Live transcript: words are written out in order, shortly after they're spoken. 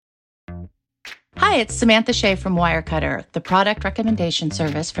Hi, it's Samantha Shea from Wirecutter, the product recommendation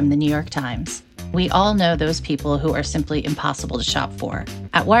service from the New York Times. We all know those people who are simply impossible to shop for.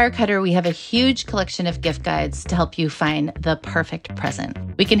 At Wirecutter, we have a huge collection of gift guides to help you find the perfect present.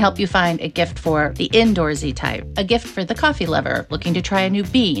 We can help you find a gift for the indoorsy type, a gift for the coffee lover looking to try a new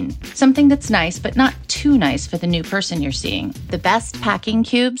bean, something that's nice but not too nice for the new person you're seeing, the best packing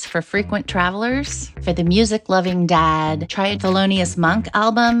cubes for frequent travelers, for the music-loving dad, try a Thelonious Monk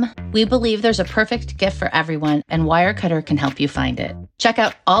album. We believe there's a perfect gift for everyone, and Wirecutter can help you find it. Check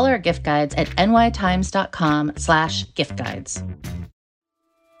out all our gift guides at nytimes.com/gift guides.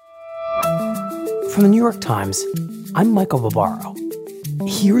 From the New York Times, I'm Michael Barbaro.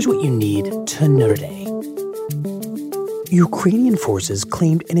 Here's what you need to know today. Ukrainian forces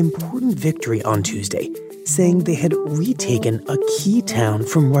claimed an important victory on Tuesday, saying they had retaken a key town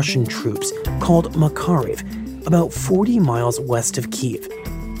from Russian troops called Makariv, about 40 miles west of Kyiv.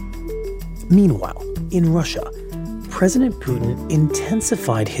 Meanwhile, in Russia, President Putin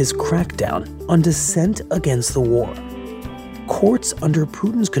intensified his crackdown on dissent against the war. Courts under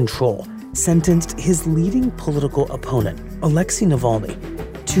Putin's control sentenced his leading political opponent, Alexei Navalny,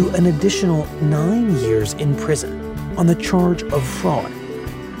 to an additional 9 years in prison on the charge of fraud,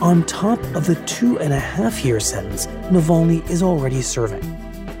 on top of the 2.5-year sentence Navalny is already serving.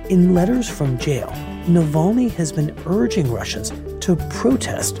 In letters from jail, Navalny has been urging Russians to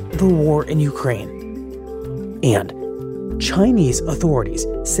protest the war in Ukraine. And Chinese authorities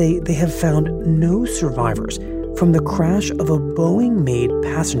say they have found no survivors from the crash of a Boeing-made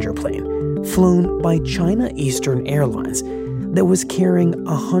passenger plane flown by China Eastern Airlines that was carrying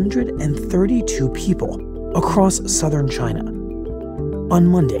 132 people across southern China. On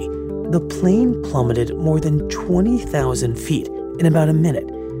Monday, the plane plummeted more than 20,000 feet in about a minute,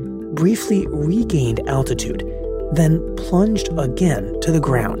 briefly regained altitude, then plunged again to the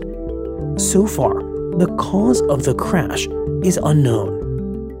ground. So far, the cause of the crash is unknown.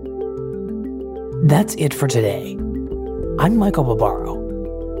 That's it for today. I'm Michael Barbaro.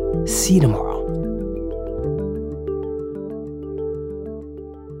 See you tomorrow.